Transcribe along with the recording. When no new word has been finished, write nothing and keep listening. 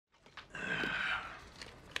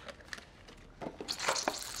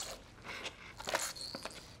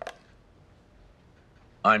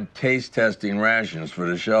I'm taste testing rations for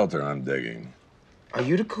the shelter I'm digging. Are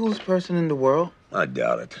you the coolest person in the world? I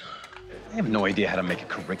doubt it. I have no idea how to make a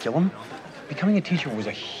curriculum. Becoming a teacher was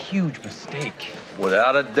a huge mistake.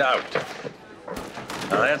 Without a doubt.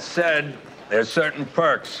 Now, that said, there's certain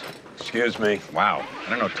perks. Excuse me. Wow, I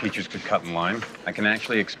don't know teachers could cut in line. I can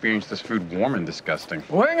actually experience this food warm and disgusting.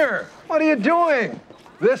 Winger, what are you doing?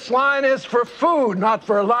 This line is for food, not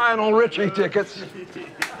for Lionel Richie tickets.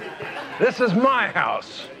 This is my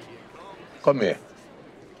house. Come here.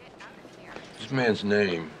 This man's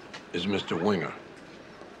name is Mr. Winger.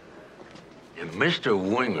 And Mr.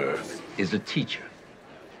 Winger is a teacher.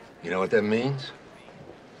 You know what that means?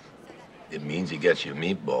 It means he gets you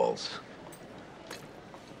meatballs.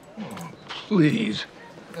 Oh, please.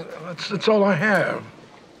 That's all I have.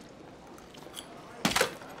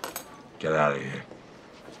 Get out of here.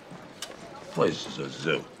 This place is a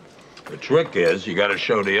zoo. The trick is, you gotta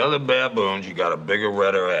show the other baboons you got a bigger,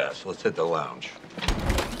 redder ass. Let's hit the lounge.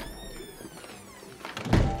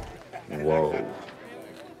 Whoa.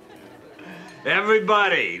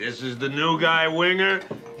 Everybody, this is the new guy, Winger.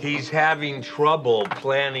 He's having trouble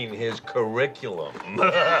planning his curriculum.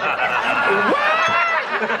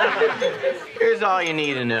 Here's all you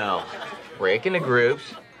need to know. Break into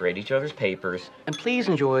groups, grade each other's papers, and please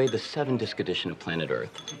enjoy the 7-disc edition of Planet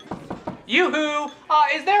Earth. Yoo-hoo!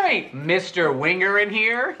 Is there a Mr. Winger in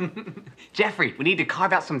here? Jeffrey, we need to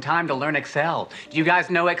carve out some time to learn Excel. Do you guys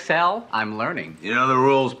know Excel? I'm learning. You know the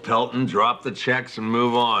rules, Pelton. Drop the checks and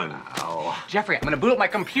move on. Oh. Jeffrey, I'm gonna boot up my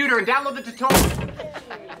computer and download the tutorial.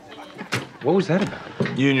 What was that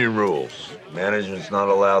about? Union rules. Management's not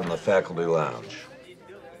allowed in the faculty lounge.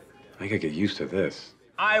 I gotta get used to this.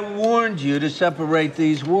 I warned you to separate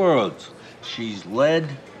these worlds. She's lead,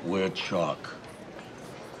 we're chalk.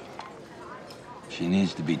 She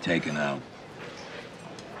needs to be taken out.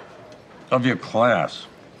 Of your class.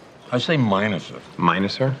 I say minus her.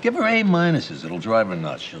 Minus her? Give her A minuses. It'll drive her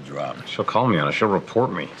nuts. She'll drop. She'll call me on it. She'll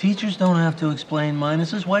report me. Teachers don't have to explain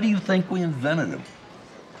minuses. Why do you think we invented them?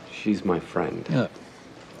 She's my friend. Yeah.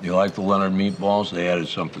 You like the Leonard meatballs? They added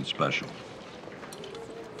something special.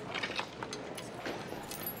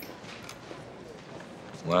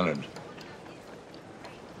 Leonard.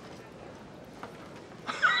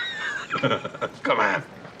 Come on.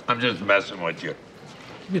 I'm just messing with you.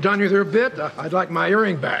 You done with your bit? I'd like my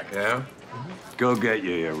earring back. Yeah? Go get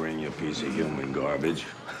your earring, you piece of human garbage.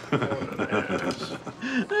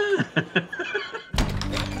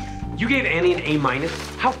 You gave Annie an A-.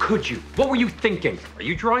 How could you? What were you thinking? Are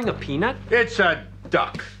you drawing a peanut? It's a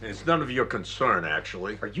duck. It's none of your concern,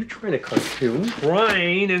 actually. Are you trying to cartoon?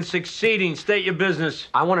 Trying and succeeding. State your business.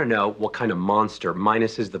 I want to know what kind of monster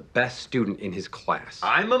Minus is the best student in his class.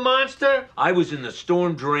 I'm a monster? I was in the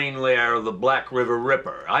storm drain lair of the Black River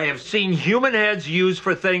Ripper. I have seen human heads used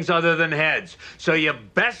for things other than heads. So you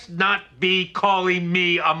best not be calling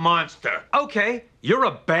me a monster. Okay, you're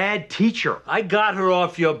a bad teacher. I got her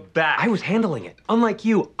off your back. I was handling it. Unlike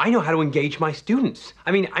you, I know how to engage my students.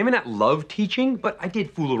 I mean, I may not love teaching, but I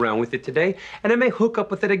did fool around with it today, and I may hook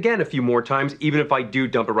up with it again a few more times, even if I do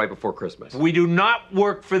dump it right before Christmas. We do not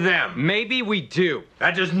work for them. Maybe we do.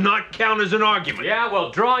 That does not count as an argument. Yeah,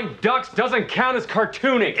 well, drawing ducks doesn't count as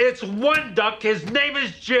cartooning. It's one duck, his name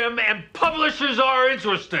is Jim, and publishers are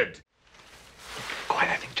interested.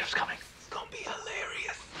 Quiet, I think Jeff's coming. It's gonna be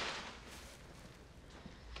hilarious.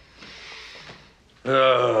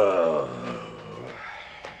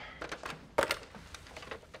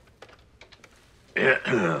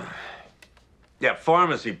 Yeah,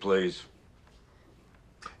 pharmacy, please.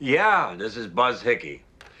 Yeah, this is Buzz Hickey.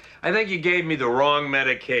 I think you gave me the wrong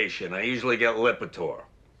medication. I usually get Lipitor.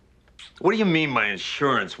 What do you mean my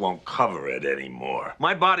insurance won't cover it anymore?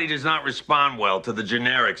 My body does not respond well to the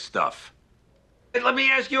generic stuff. Hey, let me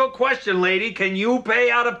ask you a question, lady. Can you pay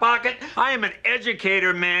out of pocket? I am an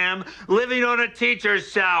educator, ma'am, living on a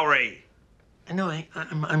teacher's salary. No,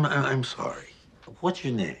 I'm sorry. What's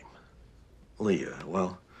your name? Leah.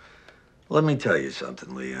 Well, let me tell you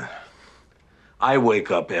something, Leah. I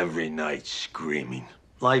wake up every night screaming.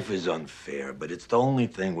 Life is unfair, but it's the only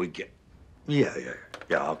thing we get. Yeah,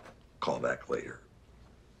 I'll call back later.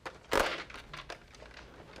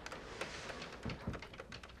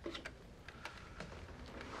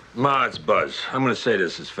 Ma, it's Buzz. I'm gonna say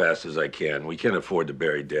this as fast as I can. We can't afford to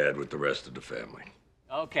bury Dad with the rest of the family.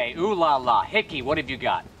 Okay, ooh la la. Hickey, what have you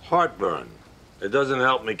got? Heartburn. It doesn't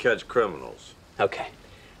help me catch criminals. Okay.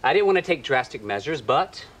 I didn't want to take drastic measures,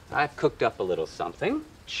 but I've cooked up a little something.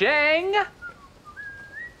 Chang!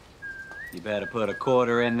 You better put a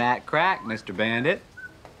quarter in that crack, Mr. Bandit.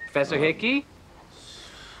 Professor Hickey?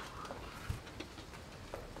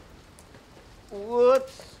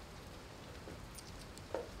 Whoops.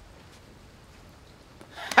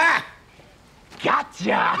 Ha!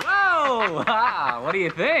 Gotcha! Whoa! What do you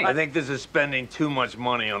think? I think this is spending too much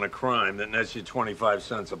money on a crime that nets you 25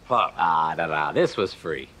 cents a pop. No. This was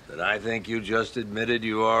free. But I think you just admitted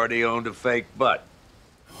you already owned a fake butt.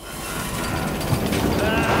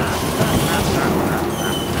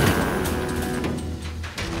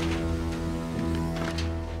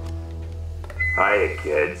 Hiya,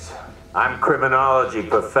 kids. I'm criminology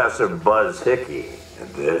professor Buzz Hickey, and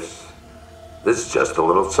this is just a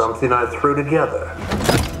little something I threw together.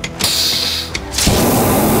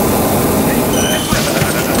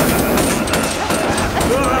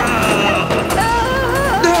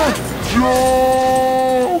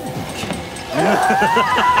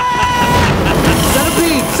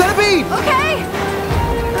 Centipede! Okay.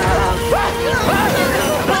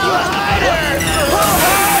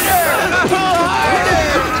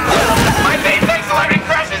 My main pixelated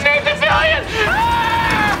crush is named Civilian!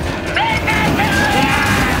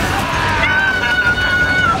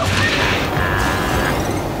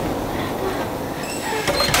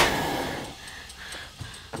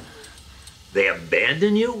 They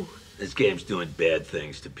abandon you? This game's doing bad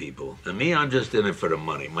things to people. And me, I'm just in it for the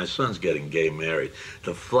money. My son's getting gay married.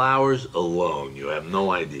 The flowers alone, you have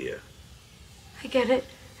no idea. I get it.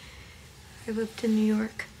 I lived in New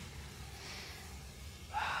York.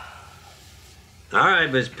 All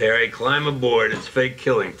right, Miss Perry, climb aboard. It's fake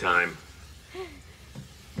killing time.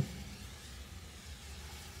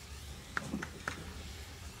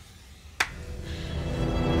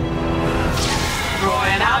 Roy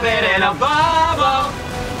and Abed in a bubble.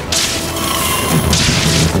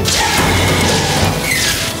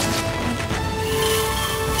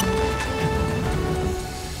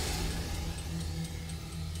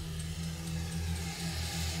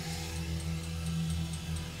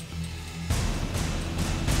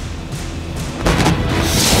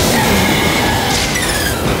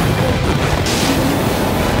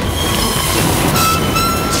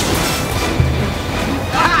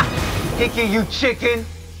 Hickey, you chicken!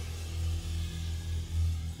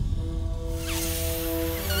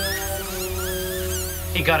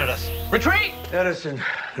 He gutted us. Retreat! Edison,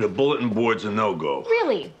 the bulletin board's a no-go.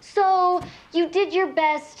 Really? So you did your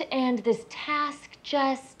best and this task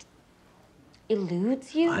just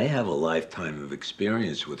eludes you? I have a lifetime of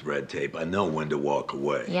experience with red tape. I know when to walk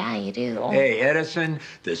away. Yeah, you do. Hey, Edison,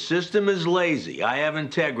 the system is lazy. I have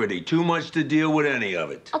integrity. Too much to deal with any of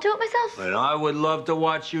it. I'll do it myself. And I would love to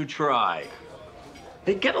watch you try.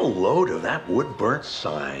 Hey, get a load of that wood-burnt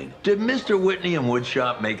sign. Did Mr. Whitney and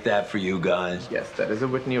Woodshop make that for you guys? Yes, that is a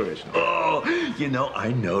Whitney original. Oh, you know,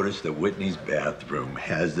 I noticed that Whitney's bathroom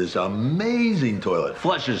has this amazing toilet.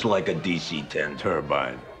 Flushes like a DC-10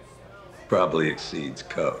 turbine. Probably exceeds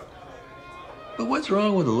code. But what's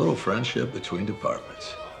wrong with a little friendship between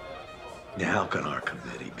departments? Now, how can our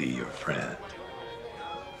committee be your friend?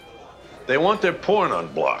 They want their porn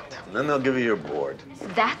unblocked, and then they'll give you your board.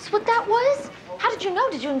 That's what that was? How did you know?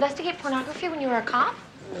 Did you investigate pornography when you were a cop?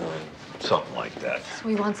 Something like that. So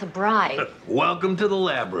he wants a bride. Welcome to the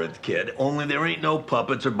labyrinth, kid. Only there ain't no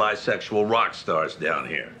puppets or bisexual rock stars down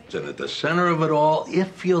here. And at the center of it all,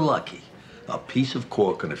 if you're lucky, a piece of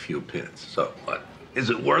cork and a few pins. So what? Is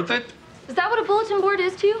it worth it? Is that what a bulletin board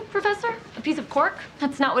is to you, Professor? A piece of cork?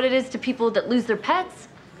 That's not what it is to people that lose their pets,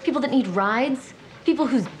 people that need rides, people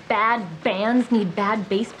whose bad bands need bad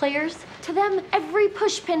bass players. To them, every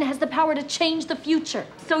pushpin has the power to change the future.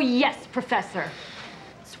 So yes, Professor,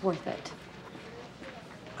 it's worth it.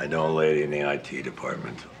 I know a lady in the IT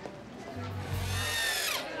department.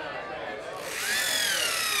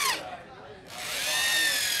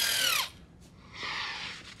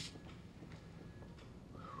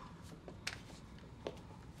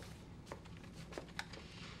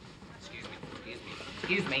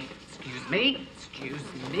 Excuse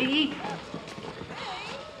me.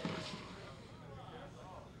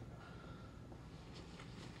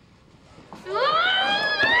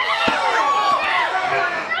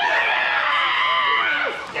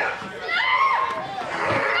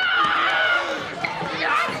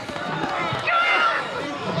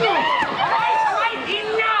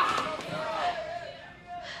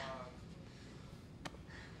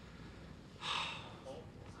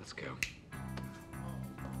 Let's go.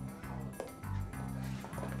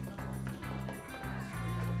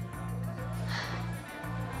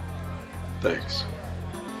 Thanks.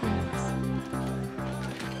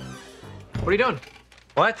 What are you doing?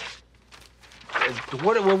 What?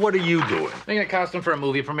 What are you doing? Making a costume for a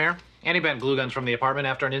movie premiere. Annie bent glue guns from the apartment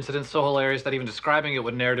after an incident so hilarious that even describing it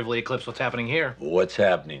would narratively eclipse what's happening here. What's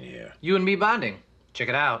happening here? You and me bonding. Check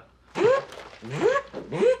it out.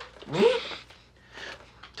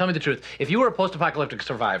 Tell me the truth. If you were a post-apocalyptic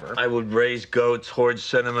survivor... I would raise goats, hoard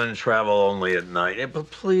cinnamon, and travel only at night. But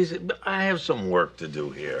please, I have some work to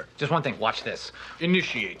do here. Just one thing. Watch this.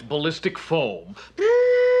 Initiate ballistic foam.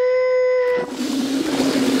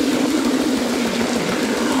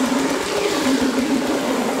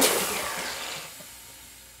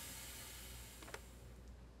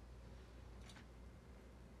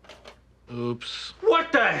 Oops.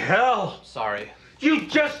 What the hell? Sorry. You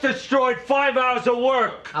just destroyed 5 hours of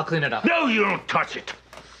work. I'll clean it up. No, you don't touch it.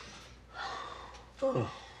 I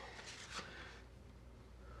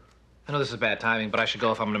know this is bad timing, but I should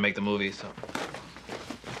go if I'm going to make the movie, so...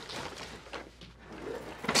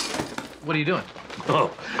 What are you doing?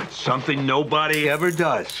 Oh, something nobody ever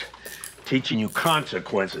does. Teaching you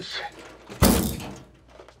consequences.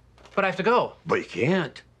 But I have to go. But you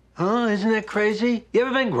can't. Huh? Isn't that crazy? You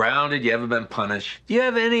ever been grounded? You ever been punished? Do you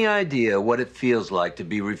have any idea what it feels like to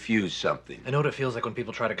be refused something? I know what it feels like when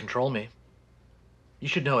people try to control me. You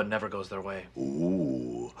should know it never goes their way.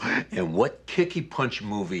 Ooh. And what kicky punch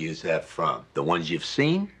movie is that from? The ones you've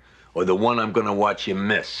seen? Or the one I'm gonna watch you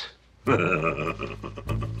miss? I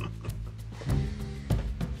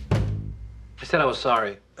said I was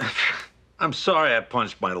sorry. I'm sorry I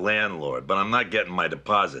punched my landlord, but I'm not getting my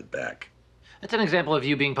deposit back. That's an example of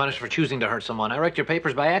you being punished for choosing to hurt someone. I wrecked your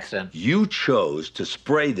papers by accident. You chose to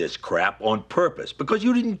spray this crap on purpose because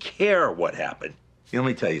you didn't care what happened. Let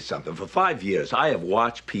me tell you something. For 5 years, I have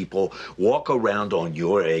watched people walk around on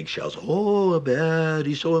your eggshells. Oh, Abed,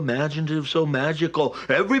 he's so imaginative, so magical.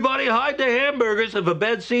 Everybody hide the hamburgers. If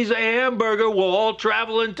Abed sees a hamburger, we'll all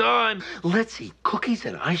travel in time. Let's eat cookies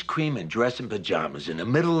and ice cream and dress in pajamas in the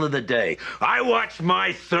middle of the day. I watched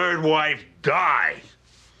my third wife die.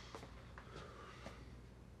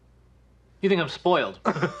 You think I'm spoiled.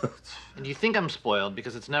 And you think I'm spoiled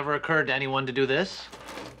because it's never occurred to anyone to do this?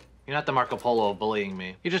 You're not the Marco Polo of bullying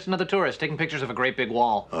me. You're just another tourist taking pictures of a great big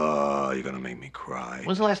wall. Oh, you're gonna make me cry.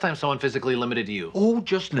 When's the last time someone physically limited you? Oh,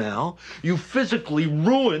 just now. You physically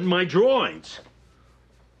ruined my drawings.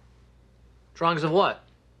 Drawings of what?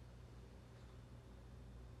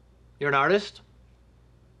 You're an artist?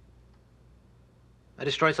 I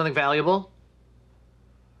destroyed something valuable?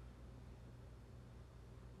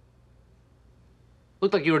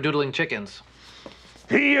 Looked like you were doodling chickens.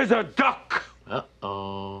 He is a duck.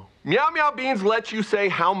 Uh-oh. MeowMeowBeenz lets you say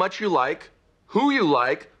how much you like, who you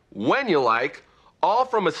like, when you like, all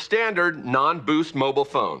from a standard non-boost mobile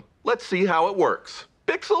phone. Let's see how it works.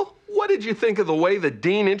 Bixel, what did you think of the way the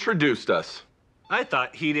dean introduced us? I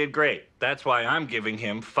thought he did great. That's why I'm giving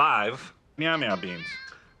him 5 MeowMeowBeenz.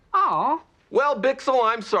 Aw. Well, Bixel,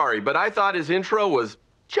 I'm sorry, but I thought his intro was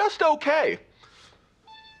just okay.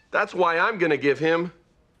 That's why I'm gonna give him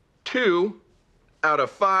 2 out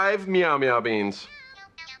of 5 MeowMeowBeenz.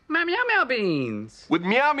 MeowMeowBeenz. With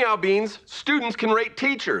MeowMeowBeenz, students can rate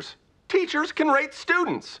teachers. Teachers can rate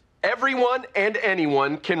students. Everyone and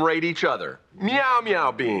anyone can rate each other.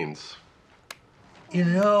 MeowMeowBeenz. You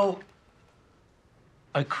know,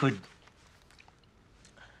 I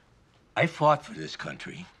fought for this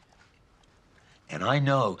country. And I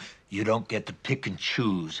know you don't get to pick and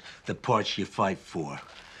choose the parts you fight for.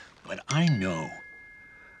 But I know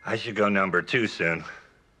I should go number 2 soon.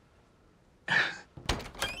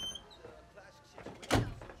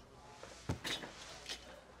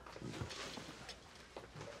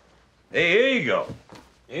 Hey, here you go.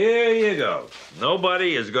 Here you go.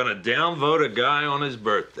 Nobody is gonna downvote a guy on his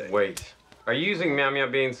birthday. Wait, are you using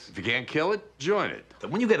MeowMeowBeenz? If you can't kill it, join it.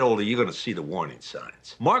 When you get older, you're gonna see the warning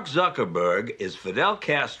signs. Mark Zuckerberg is Fidel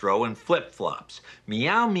Castro in flip-flops.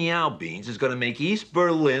 MeowMeowBeenz is gonna make East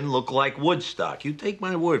Berlin look like Woodstock. You take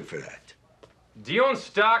my word for that. Do you own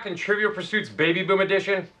stock in Trivial Pursuit's Baby Boom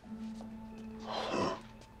Edition? Oh.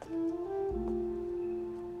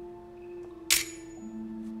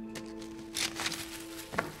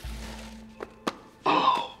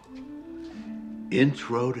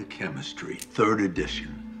 Intro to Chemistry, 3rd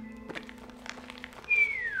edition.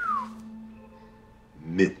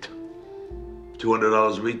 Mint.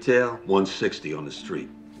 $200 retail, $160 on the street.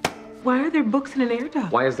 Why are there books in an air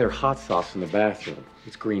duct? Why is there hot sauce in the bathroom?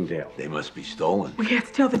 It's Greendale. They must be stolen. We have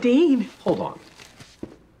to tell the dean. Hold on.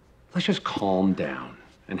 Let's just calm down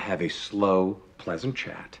and have a slow, pleasant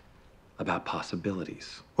chat about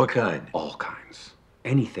possibilities. What kind? All kinds.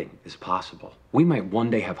 Anything is possible. We might one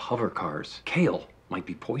day have hover cars. Kale might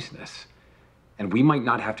be poisonous. And we might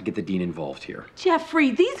not have to get the dean involved here.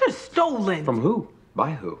 Jeffrey, these are stolen. From who?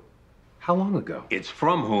 By who? How long ago? It's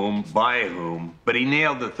from whom, by whom, but he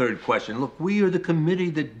nailed the third question. Look, we are the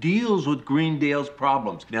committee that deals with Greendale's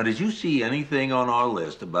problems. Now, did you see anything on our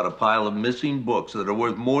list about a pile of missing books that are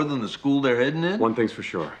worth more than the school they're heading in? One thing's for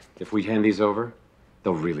sure. If we hand these over,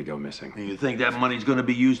 they'll really go missing. You think that money's going to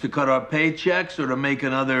be used to cut our paychecks or to make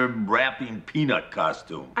another rapping peanut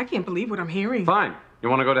costume? I can't believe what I'm hearing. Fine. You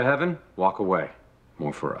want to go to heaven? Walk away.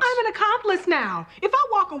 More for us. I'm an accomplice now. If I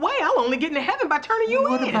walk away, I'll only get into heaven by turning you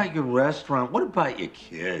in. What about your restaurant? What about your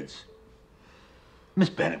kids? Miss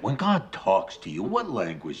Bennett, when God talks to you, what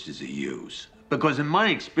language does he use? Because in my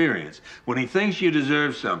experience, when he thinks you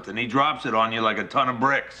deserve something, he drops it on you like a ton of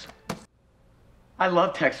bricks. I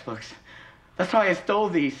love textbooks. That's why I stole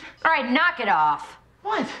these. All right, knock it off.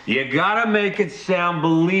 What? You gotta make it sound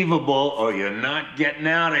believable or you're not getting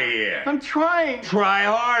out of here. I'm trying. Try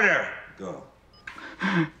harder. Go.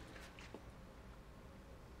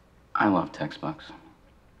 I love textbooks.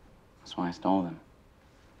 That's why I stole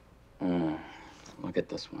them. Look at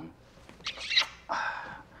this one.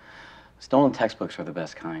 Stolen textbooks are the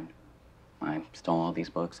best kind. I stole all these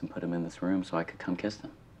books and put them in this room so I could come kiss them.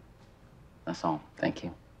 That's all. Thank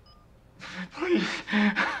you. Please.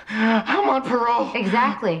 I'm on parole.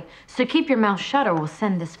 Exactly. So keep your mouth shut or we'll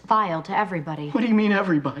send this file to everybody. What do you mean,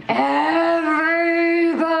 everybody? Everybody!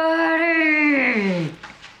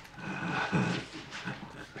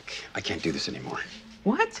 I can't do this anymore.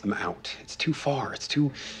 What? I'm out. It's too far. It's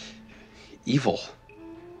too evil.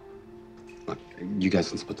 Look, you guys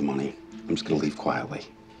can split the money. I'm just gonna leave quietly.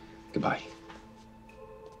 Goodbye.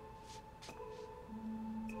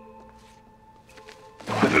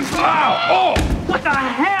 Oh! What the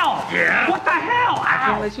hell? Yeah? What the hell? I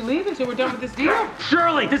can't let you leave until we're done with this deal.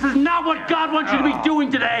 Shirley, this is not what God wants you to be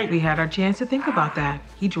doing today. We had our chance to think about that.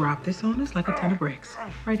 He dropped this on us like a ton of bricks.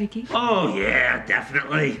 Right, Hickey? Oh, yeah,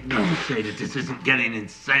 definitely. You say that this isn't getting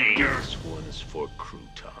insane. This one is for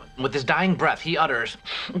crouton. With his dying breath, he utters,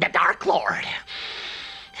 "The Dark Lord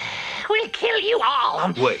will kill you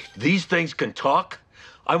all." Wait, these things can talk?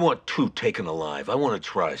 I want two taken alive. I want to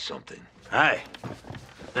try something. Hi.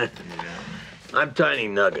 I'm Tiny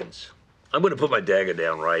Nuggins. I'm going to put my dagger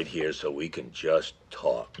down right here so we can just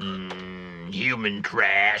talk. Human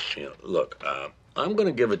trash. You know, look, I'm going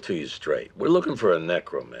to give it to you straight. We're looking for a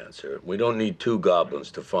necromancer. We don't need two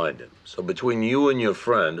goblins to find him. So between you and your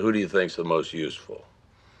friend, who do you think's the most useful?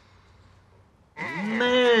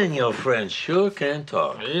 Man, your friend sure can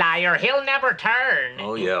talk. Liar, he'll never turn.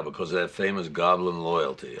 Oh, yeah, because of that famous goblin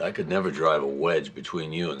loyalty. I could never drive a wedge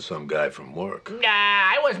between you and some guy from work.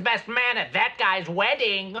 I was best man at that guy's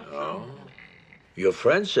wedding. Oh? Your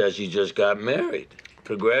friend says you just got married.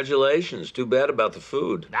 Congratulations. Too bad about the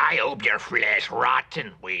food. I hope your flesh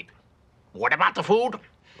rotten. Wait, what about the food?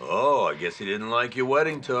 Oh, I guess he didn't like your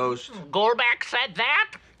wedding toast. Goldback said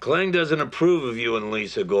that? Clang doesn't approve of you and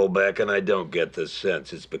Lisa Goldback, and I don't get the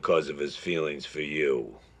sense it's because of his feelings for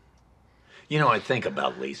you. You know, I think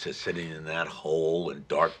about Lisa sitting in that hole in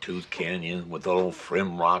Darktooth Canyon with old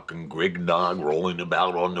Frimrock and Grignog rolling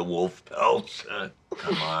about on the wolf pelts.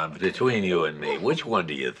 Come on, between you and me, which one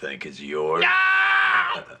do you think is yours?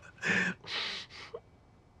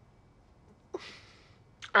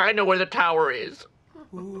 I know where the tower is.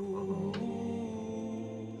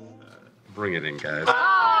 Bring it in, guys.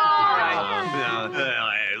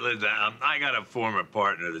 Hey, listen, I got a former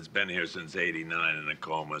partner that's been here since '89 in a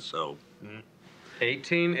coma, so...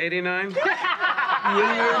 1889? Please,